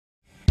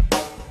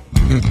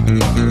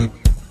The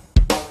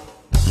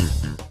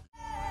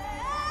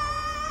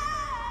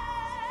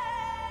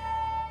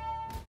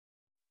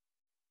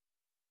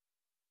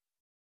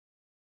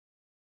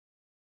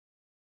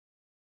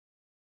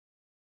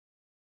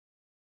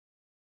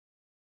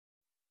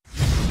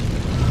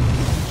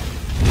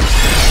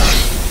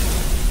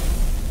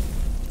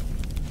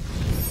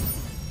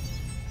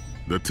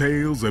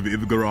tales of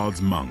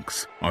Ivgarod's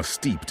monks are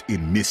steeped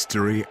in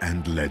mystery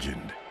and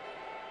legend.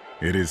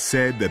 It is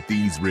said that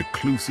these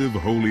reclusive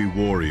holy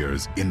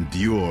warriors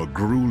endure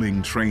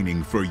grueling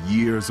training for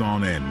years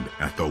on end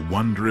at the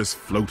wondrous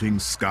floating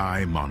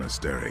sky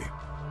monastery,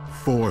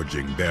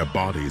 forging their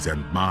bodies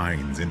and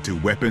minds into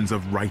weapons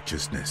of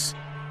righteousness.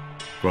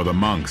 For the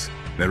monks,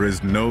 there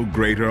is no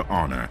greater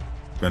honor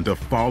than to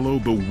follow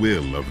the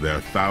will of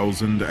their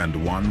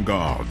 1,001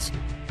 gods,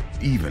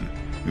 even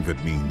if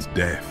it means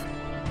death.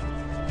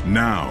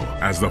 Now,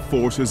 as the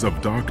forces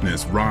of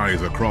darkness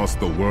rise across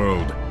the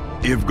world,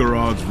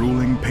 Ivgarod's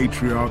ruling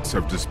patriarchs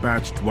have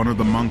dispatched one of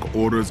the monk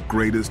order's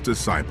greatest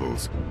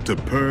disciples to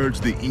purge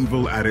the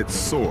evil at its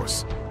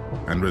source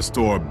and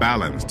restore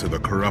balance to the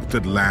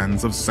corrupted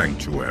lands of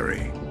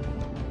Sanctuary.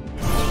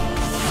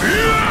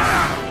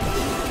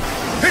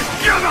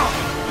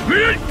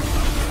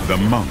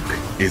 The monk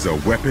is a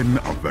weapon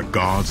of the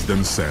gods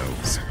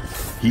themselves.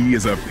 He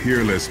is a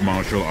peerless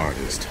martial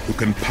artist who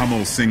can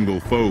pummel single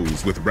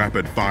foes with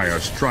rapid-fire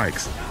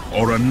strikes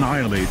or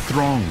annihilate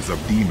throngs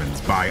of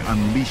demons by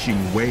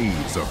unleashing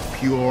waves of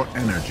pure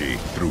energy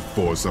through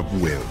force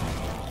of will.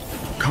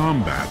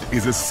 Combat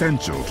is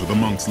essential to the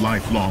monk's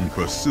lifelong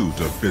pursuit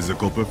of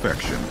physical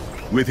perfection.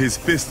 With his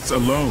fists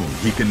alone,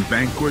 he can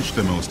vanquish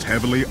the most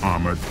heavily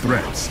armored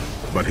threats,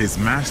 but his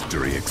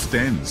mastery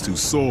extends to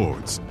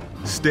swords,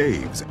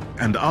 staves,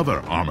 and other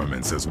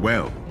armaments as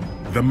well.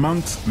 The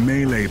monk's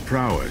melee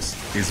prowess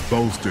is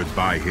bolstered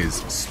by his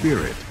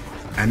spirit,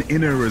 an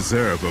inner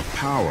reserve of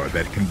power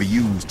that can be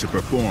used to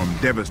perform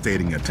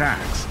devastating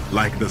attacks,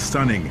 like the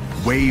stunning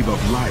Wave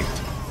of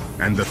Light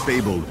and the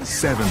fabled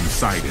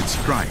Seven-Sided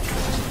Strike.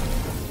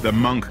 The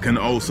monk can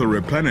also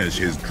replenish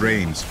his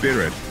drained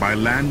spirit by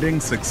landing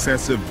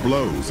successive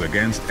blows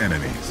against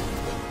enemies.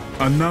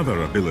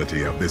 Another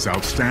ability of this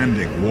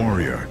outstanding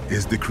warrior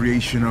is the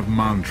creation of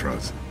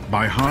mantras.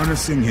 By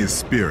harnessing his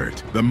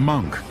spirit, the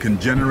monk can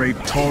generate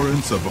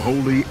torrents of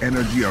holy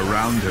energy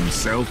around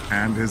himself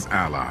and his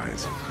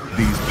allies.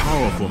 These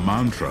powerful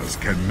mantras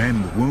can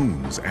mend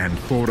wounds and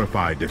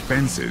fortify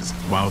defenses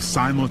while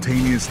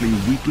simultaneously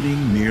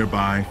weakening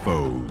nearby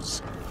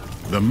foes.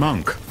 The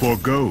monk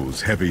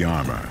forgoes heavy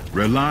armor,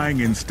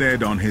 relying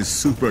instead on his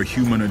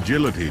superhuman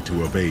agility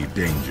to evade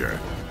danger.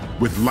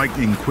 With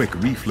lightning-quick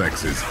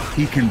reflexes,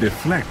 he can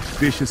deflect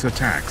vicious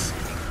attacks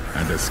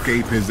and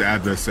escape his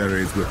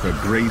adversaries with the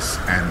grace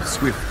and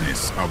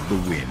swiftness of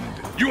the wind.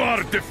 You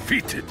are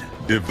defeated!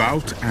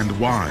 Devout and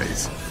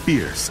wise,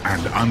 fierce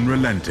and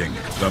unrelenting,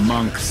 the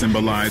monk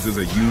symbolizes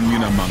a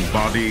union among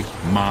body,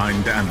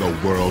 mind, and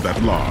the world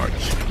at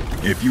large.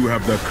 If you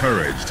have the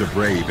courage to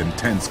brave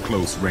intense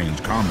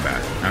close-range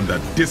combat and the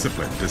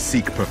discipline to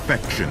seek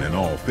perfection in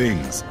all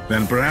things,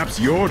 then perhaps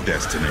your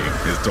destiny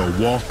is to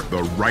walk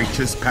the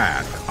righteous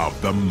path of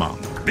the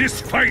monk.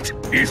 This fight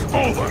is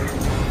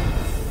over!